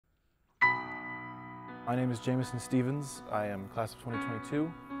My name is Jamison Stevens. I am class of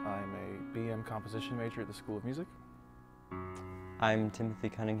 2022. I'm a BM composition major at the School of Music. I'm Timothy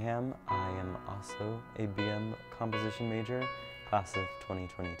Cunningham. I am also a BM composition major, class of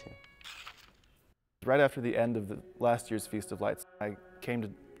 2022. Right after the end of the last year's Feast of Lights, I came to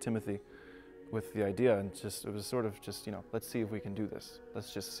Timothy with the idea, and it was sort of just, let's see if we can do this.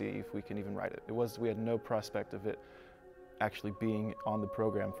 Let's just see if we can even write it. We had no prospect of it actually being on the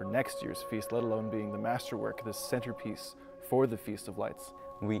program for next year's feast, let alone being the masterwork, the centerpiece for the Feast of Lights.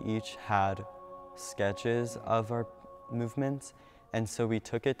 We each had sketches of our movements, and so we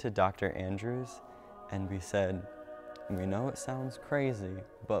took it to Dr. Andrews and we said, we know it sounds crazy,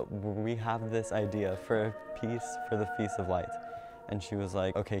 but we have this idea for a piece for the Feast of Lights. And she was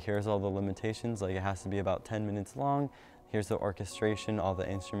like, okay, here's all the limitations, like it has to be about 10 minutes long, here's the orchestration, all the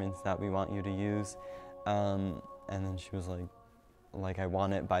instruments that we want you to use. And then she was like, I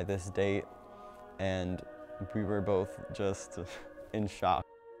want it by this date. And we were both just in shock.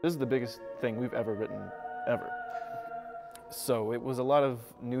 This is the biggest thing we've ever written, ever. So it was a lot of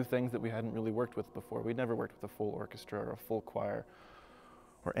new things that we hadn't really worked with before. We'd never worked with a full orchestra or a full choir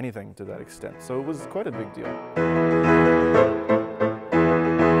or anything to that extent. So it was quite a big deal.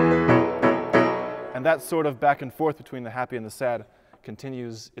 And that sort of back and forth between the happy and the sad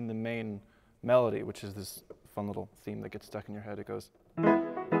continues in the main melody, which is this fun little theme that gets stuck in your head. It goes.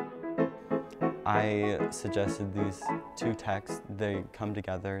 I suggested these two texts. They come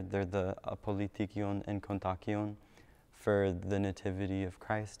together. They're the Apolitikion and Kontakion for the Nativity of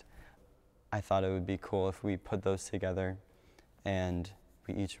Christ. I thought it would be cool if we put those together and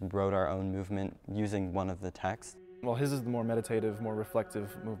we each wrote our own movement using one of the texts. Well, his is the more meditative, more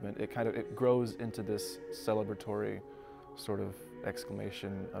reflective movement. It grows into this celebratory sort of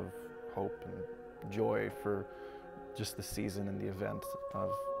exclamation of hope and joy for just the season and the event of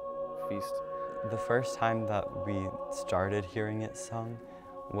feast. The first time that we started hearing it sung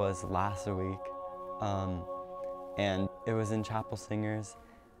was last week, and it was in Chapel Singers,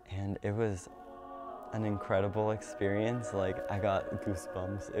 and it was an incredible experience. Like, I got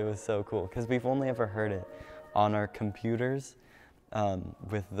goosebumps. It was so cool, because we've only ever heard it on our computers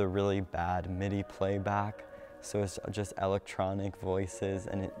with the really bad MIDI playback. So it's just electronic voices,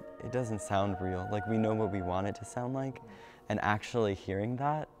 and it doesn't sound real. Like, we know what we want it to sound like, and actually hearing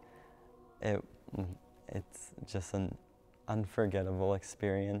that, it's just an unforgettable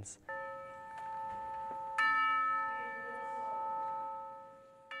experience.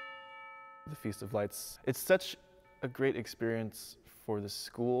 The Feast of Lights, it's such a great experience for the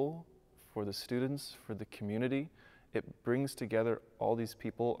school, for the students, for the community. It brings together all these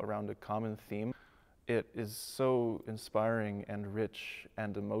people around a common theme. It is so inspiring and rich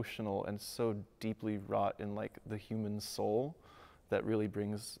and emotional and so deeply wrought in the human soul that really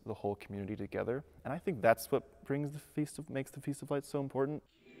brings the whole community together. And I think that's what makes the Feast of Lights so important.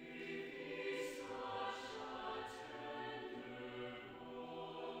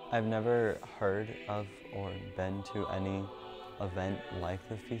 I've never heard of or been to any event like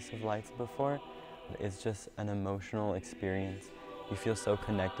the Feast of Lights before. It's just an emotional experience. You feel so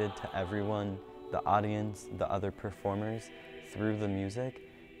connected to everyone, the audience, the other performers, through the music,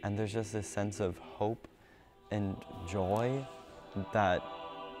 and there's just this sense of hope and joy that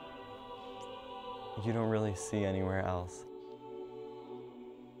you don't really see anywhere else.